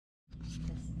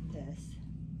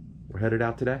We're headed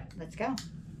out today. Let's go.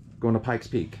 Going to Pikes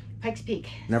Peak. Pikes Peak.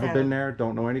 Never been there,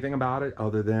 don't know anything about it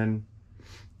other than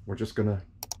we're just gonna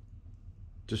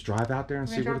drive out there and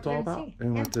see what it's all about.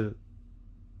 And let the,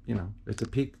 you know, it's a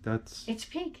peak that's... It's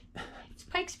peak. It's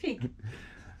Pikes Peak.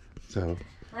 So...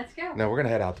 Let's go. No, we're gonna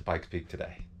head out to Pikes Peak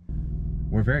today.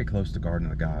 We're very close to Garden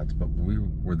of the Gods, but we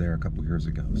were there a couple years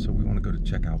ago, so we want to go to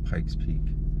check out Pikes Peak.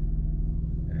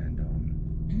 And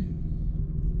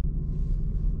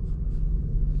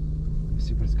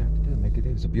see what it's got to do. Make it.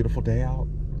 It's a beautiful day out.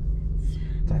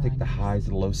 I think the highs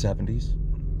are the low 70s.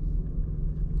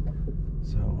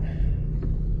 So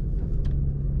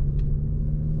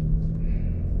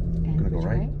I'm gonna go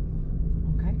right.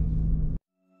 Okay.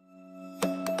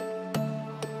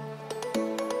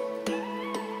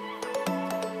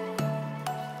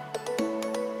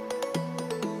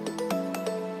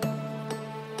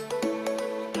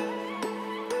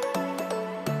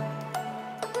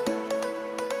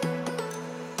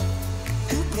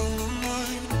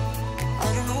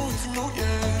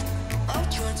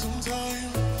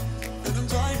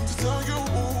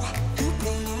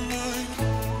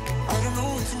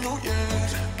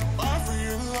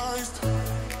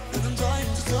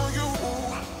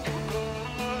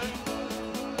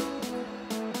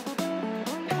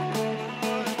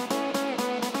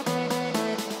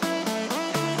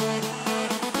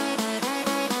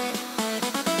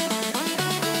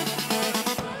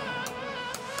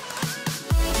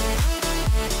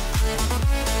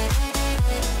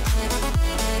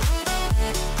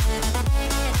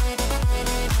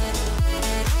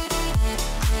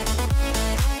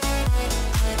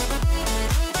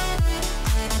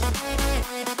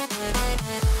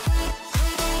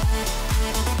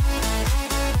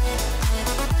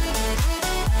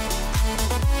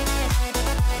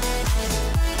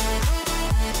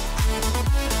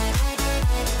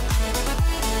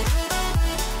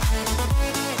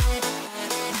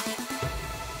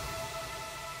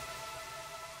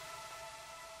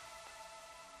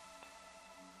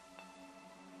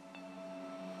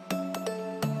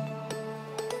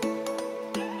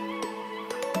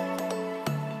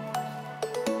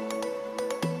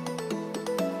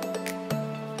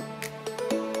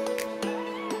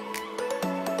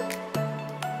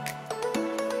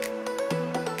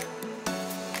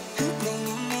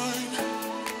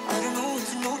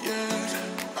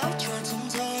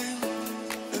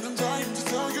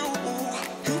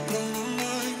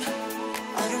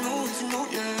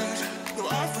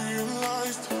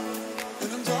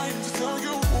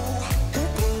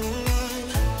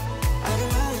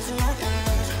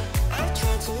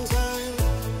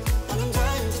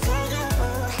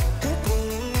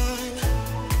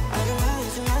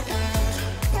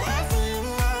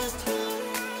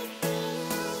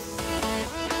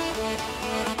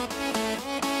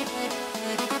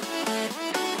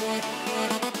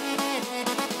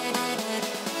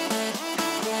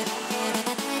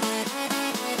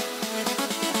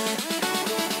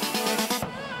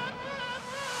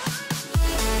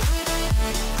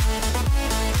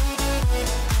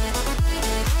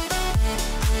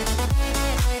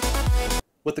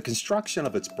 With the construction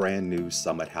of its brand new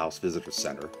Summit House Visitor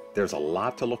Center, there's a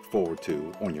lot to look forward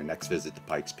to on your next visit to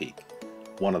Pikes Peak.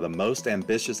 One of the most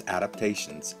ambitious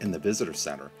adaptations in the Visitor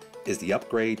Center is the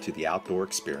upgrade to the outdoor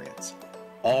experience.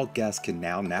 All guests can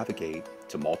now navigate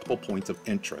to multiple points of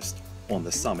interest on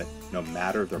the summit, no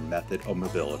matter their method of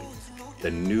mobility.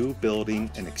 The new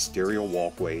building and exterior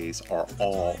walkways are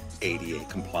all ADA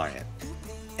compliant,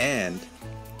 and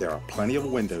there are plenty of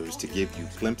windows to give you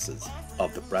glimpses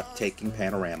of the breathtaking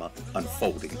panorama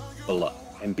unfolding below.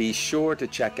 And be sure to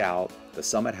check out the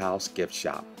Summit House gift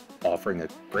shop, offering a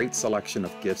great selection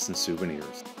of gifts and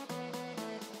souvenirs.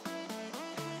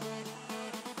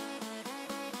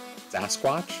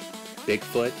 Sasquatch,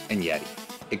 Bigfoot, and Yeti.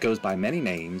 It goes by many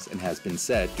names and has been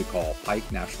said to call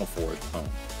Pike National Forest home.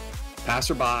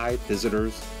 Passerby,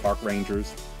 visitors, park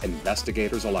rangers, and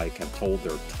investigators alike have told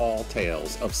their tall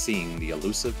tales of seeing the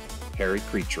elusive, hairy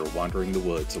creature wandering the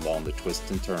woods along the twists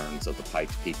and turns of the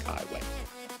Pikes Peak Highway.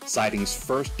 Sightings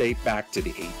first date back to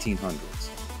the 1800s.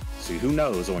 So who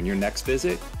knows, on your next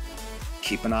visit,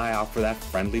 keep an eye out for that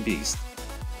friendly beast.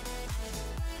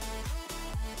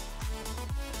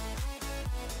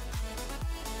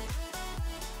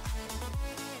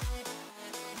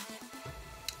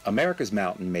 America's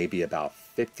mountain may be about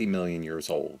 50 million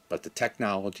years old, but the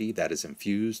technology that is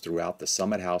infused throughout the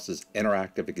Summit House's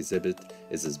interactive exhibit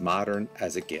is as modern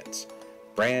as it gets.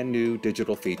 Brand new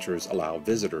digital features allow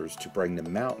visitors to bring the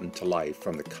mountain to life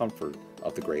from the comfort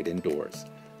of the great indoors.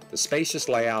 The spacious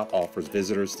layout offers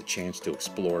visitors the chance to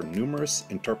explore numerous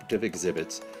interpretive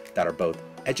exhibits that are both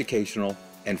educational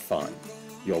and fun.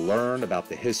 You'll learn about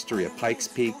the history of Pikes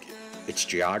Peak, its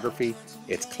geography,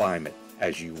 its climate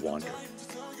as you wander.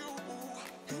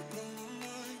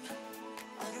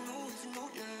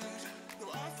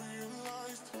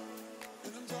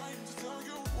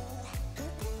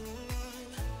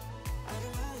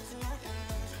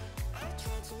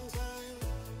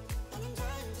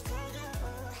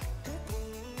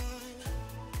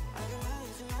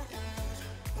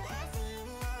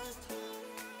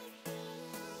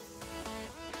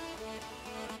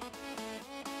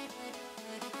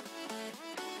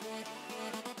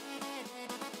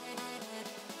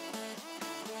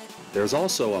 There's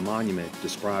also a monument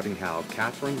describing how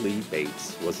Catherine Lee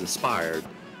Bates was inspired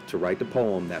to write the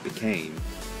poem that became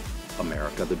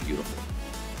America the Beautiful.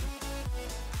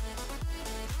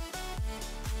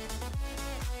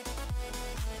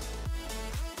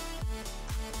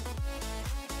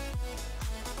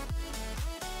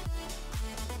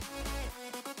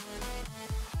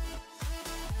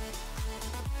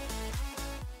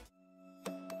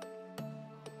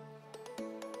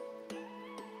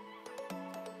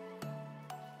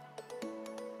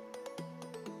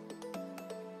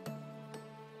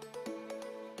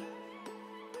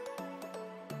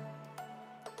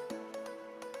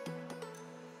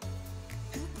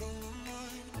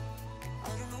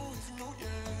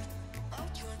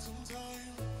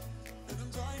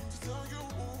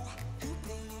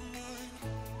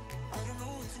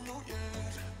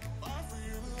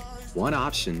 One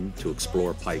option to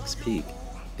explore Pikes Peak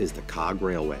is the Cog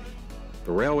Railway.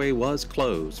 The railway was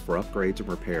closed for upgrades and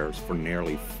repairs for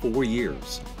nearly 4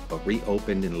 years, but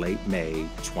reopened in late May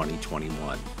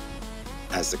 2021.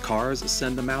 As the cars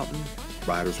ascend the mountain,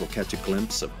 riders will catch a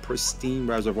glimpse of pristine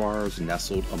reservoirs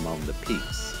nestled among the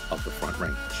peaks of the Front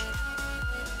Range.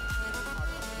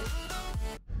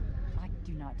 I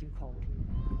do not do cold.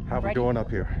 How are we going up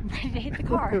here? Ready to hit the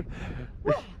car.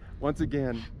 Once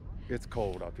again, it's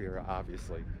cold up here,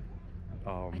 obviously.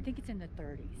 I think it's in the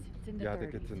 30s. It's in the 30s. Yeah, I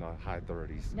think it's in the high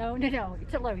 30s. No,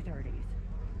 it's a low 30s.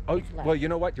 Oh, well, you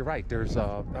know what? You're right. There's,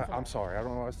 I'm sorry. I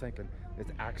don't know what I was thinking.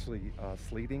 It's actually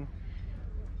sleeting,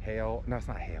 hail. No, it's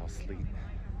not hail, sleet.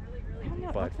 I don't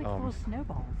know. But, it looks like little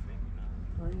snowballs.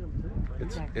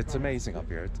 It's amazing up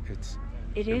here.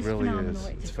 It is really phenomenal. is.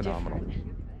 It's phenomenal. Different.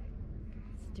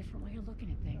 It's a different way of looking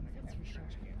at things, that's for sure.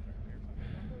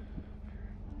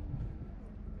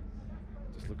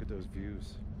 Just look at those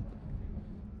views.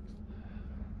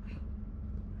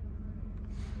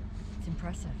 It's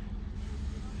impressive.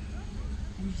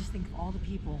 And you just think of all the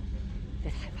people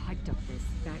that have hiked up this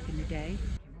back in the day.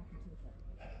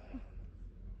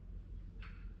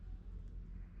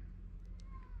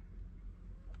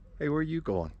 Hey, where are you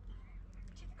going?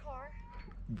 To the car.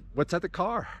 What's at the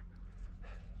car?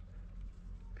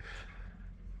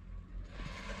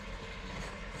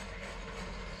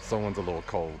 Someone's a little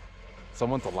cold.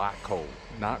 Someone's a lot cold.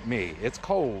 Not me. It's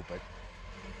cold, but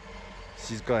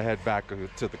she's gonna head back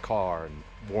to the car and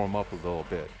warm up a little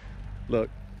bit. Look.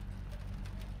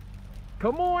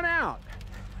 Come on out.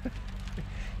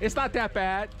 It's not that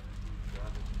bad.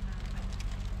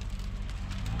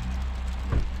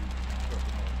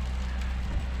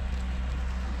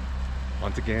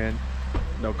 Once again,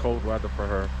 no cold weather for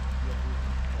her.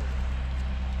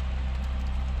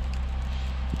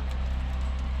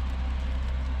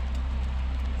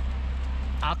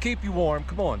 I'll keep you warm.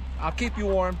 Come on. I'll keep you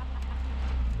warm.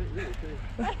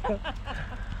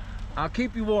 I'll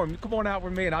keep you warm. Come on out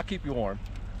with me and I'll keep you warm.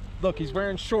 Look, he's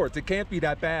wearing shorts. It can't be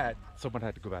that bad. Someone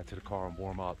had to go back to the car and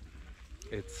warm up.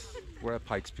 We're at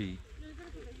Pikes Peak.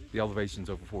 The elevation's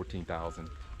over 14,000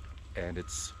 and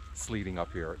it's sleeting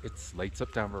up here. It's late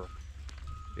September.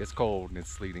 It's cold and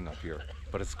it's sleeting up here,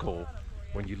 but it's cool.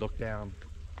 When you look down,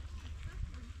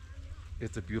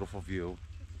 it's a beautiful view.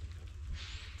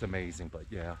 It's amazing, but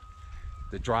yeah,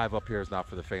 the drive up here is not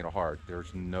for the faint of heart.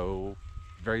 There's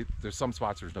some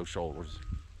spots there's no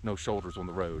shoulders on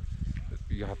the road.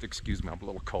 You have to excuse me, I'm a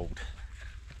little cold.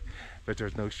 But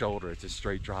there's no shoulder, it's a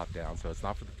straight drop down, so it's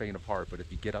not for the faint of heart. But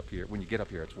if you get up here, when you get up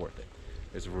here, it's worth it.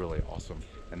 It's really awesome.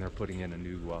 And they're putting in a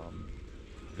new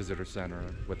visitor center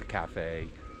with a cafe,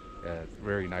 a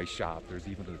very nice shop. There's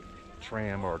even a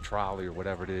tram or a trolley or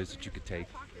whatever it is that you could take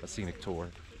a scenic tour.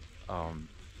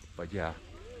 But yeah,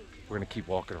 we're gonna keep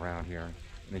walking around here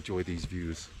and enjoy these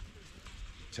views.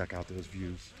 Check out those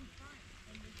views.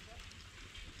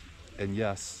 And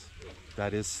yes,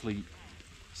 that is sleet.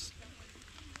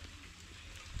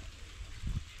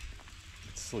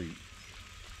 It's sleet.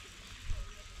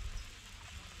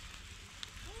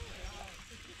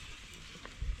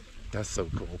 That's so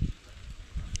cool.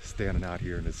 Standing out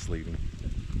here and it's sleeting.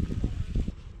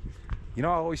 You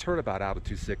know, I always heard about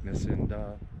altitude sickness and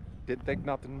didn't think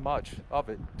nothing much of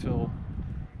it till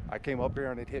I came up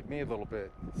here and it hit me a little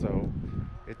bit. So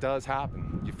it does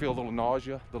happen. You feel a little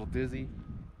nausea, a little dizzy.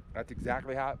 That's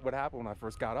exactly what happened when I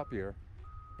first got up here.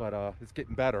 But it's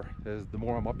getting better. As the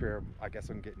more I'm up here, I guess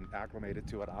I'm getting acclimated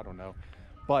to it. I don't know.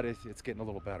 But it's getting a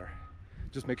little better.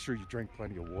 Just make sure you drink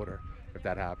plenty of water if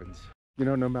that happens. You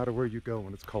know, no matter where you go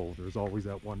when it's cold, there's always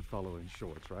that one fellow in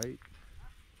shorts, right?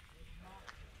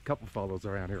 A couple fellows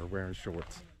around here are wearing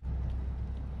shorts.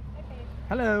 Hi, babe.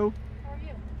 Hello. How are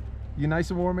you? You nice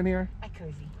and warm in here? I'm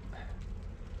cozy.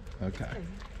 Okay. Cozy.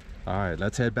 All right,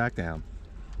 let's head back down.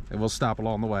 And we'll stop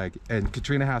along the way. And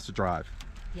Katrina has to drive.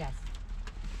 Yes.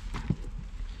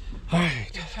 All right.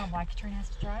 Can you tell them why Katrina has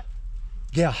to drive?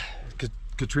 Yeah,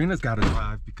 Katrina's got to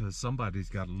drive because somebody's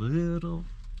got a little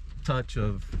touch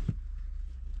of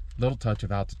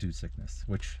altitude sickness,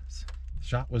 which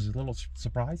shot was a little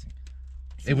surprising.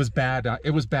 It was bad. It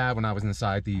was bad when I was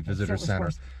inside the visitor center.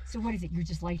 Worse. So what is it? You're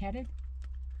just lightheaded?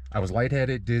 I was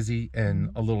lightheaded, dizzy, and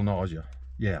a little nausea.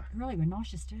 Yeah. Really, we're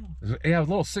nauseous too. Yeah, I was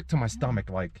a little sick to my stomach,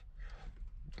 like.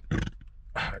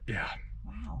 Yeah.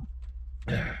 Wow.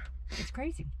 It's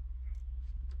crazy.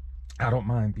 I don't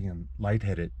mind being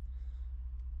lightheaded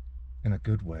in a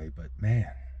good way, but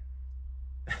man,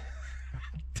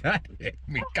 that hit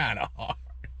me kind of hard.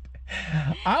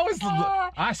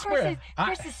 I swear.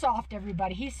 Chris is soft,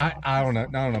 everybody. He's soft. I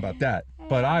don't know about that,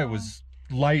 but I was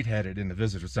lightheaded in the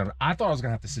visitor center. I thought I was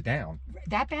gonna have to sit down.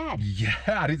 That bad? Yeah,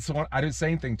 I didn't say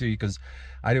anything to you because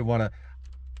I didn't want to.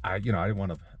 I didn't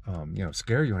want to,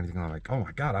 scare you or anything. I'm like, oh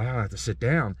my God, I have to sit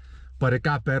down. But it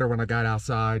got better when I got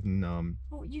outside and.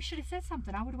 Well, you should have said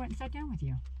something. I would have went and sat down with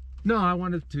you. No, I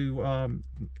wanted to.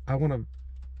 I want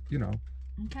to,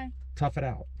 Okay. tough it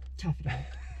out. Tough it out.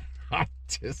 I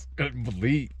just couldn't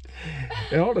believe.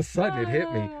 And all of a sudden it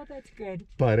hit me. Oh, that's good.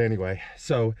 But anyway,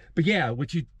 but yeah,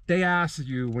 they ask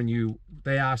you,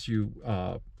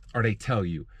 or they tell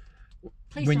you.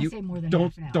 Please when don't you stay more than don't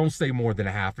half an hour. don't stay more than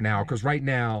a half an hour, because right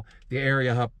now the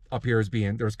area up here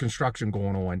there's construction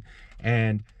going on,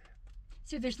 and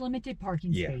so there's limited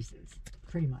parking spaces,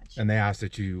 pretty much. And they ask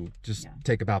that you just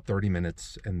take about 30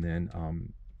 minutes and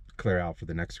then clear out for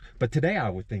the next. But today I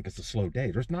would think it's a slow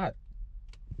day. There's not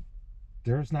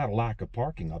a lack of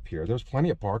parking up here. There's plenty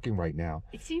of parking right now.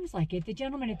 It seems like it. The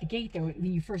gentleman at the gate, though,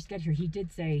 when you first get here, he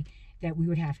did say that we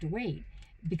would have to wait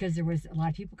because there was a lot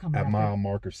of people coming at up mile there.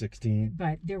 marker 16.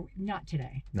 But they're not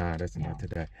today. Nah, that's not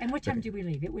today. And what time did we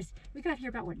leave? We got here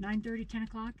about what, 9:30, 10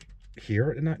 o'clock?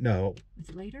 Here? No. Was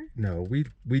it later? No, we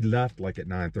left like at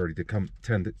 9:30 to come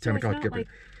 10 o'clock. Like...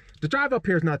 The drive up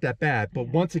here is not that bad, but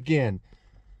once again,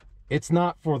 it's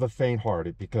not for the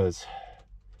faint-hearted because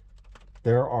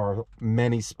there are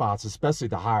many spots, especially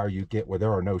the higher you get, where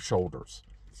there are no shoulders.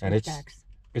 And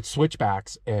it's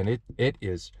switchbacks, and it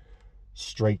is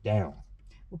straight down.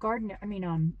 Well,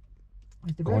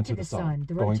 the road to the sun.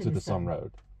 The road going to the sun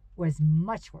road was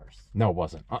much worse. No, it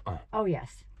wasn't. Oh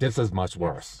yes. This is much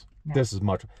worse.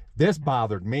 No. This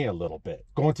bothered me a little bit.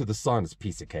 Going to the sun is a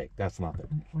piece of cake. That's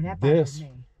nothing. Well, that bothered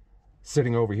me.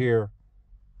 Sitting over here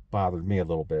bothered me a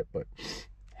little bit, but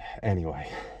anyway.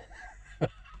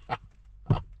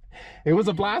 It was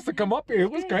a blast to come up here.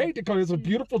 It was great because it's a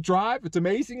beautiful drive. It's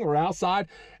amazing. We're outside.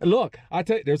 And look, I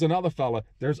tell you, there's another fella.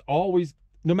 There's always,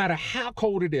 no matter how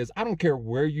cold it is, I don't care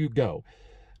where you go,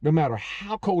 no matter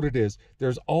how cold it is,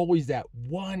 there's always that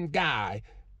one guy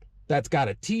that's got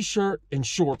a t-shirt and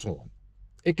shorts on.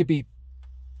 It could be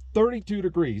 32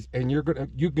 degrees and you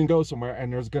can go somewhere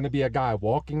and there's going to be a guy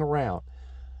walking around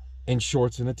in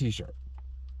shorts and a t-shirt.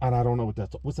 And I don't know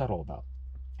what's that all about.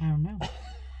 I don't know.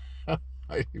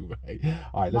 Anyway,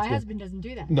 all right, my husband doesn't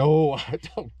do that. No, I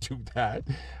don't do that.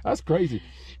 That's crazy.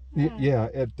 Yeah,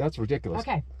 that's ridiculous.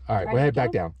 Okay. All right, we'll head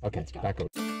back down. Okay, back over.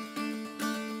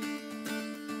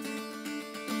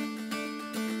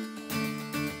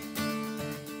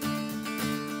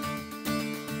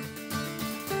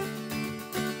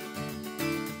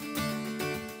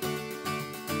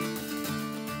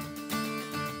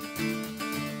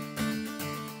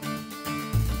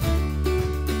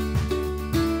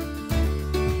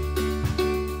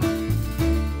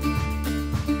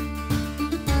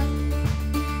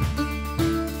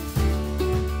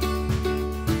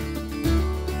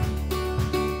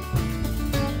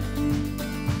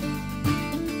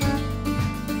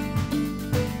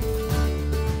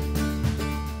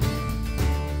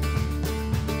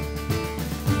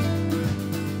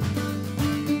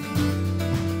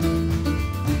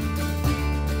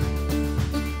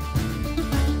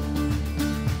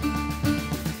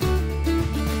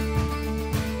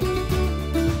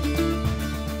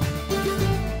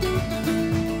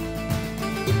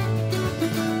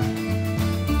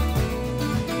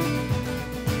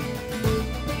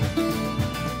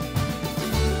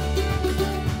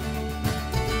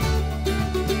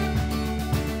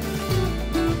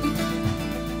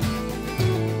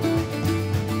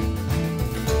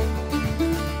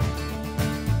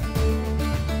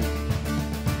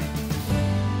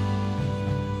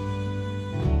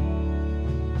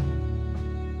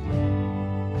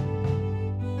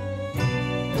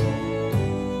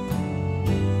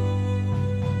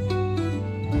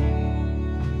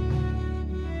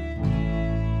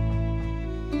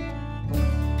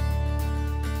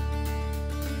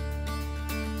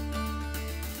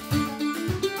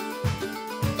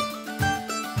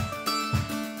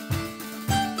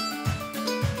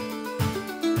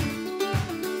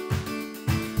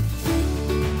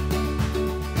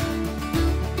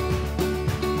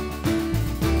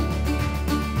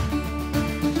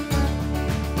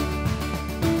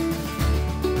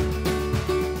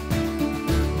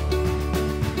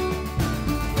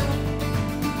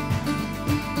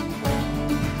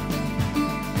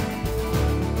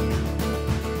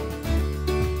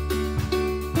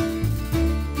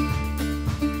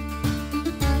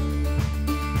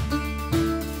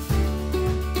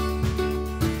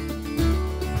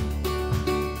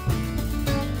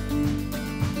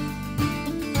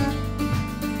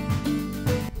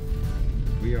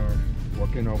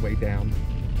 making our way down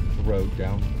the road,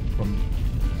 down from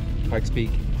Pikes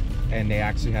Peak, and they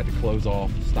actually had to close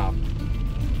off, stop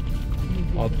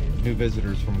all new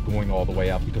visitors from going all the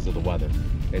way up because of the weather.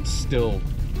 It's still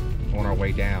on our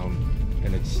way down,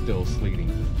 and it's still sleeting.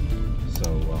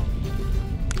 So,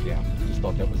 yeah, just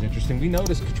thought that was interesting.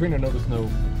 Katrina noticed no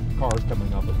cars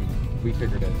coming up, but we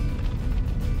figured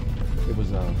it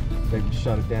was they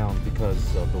shut it down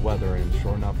because of the weather, and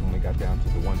sure enough, when we got down to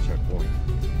the one checkpoint,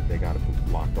 they got it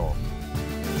blocked off.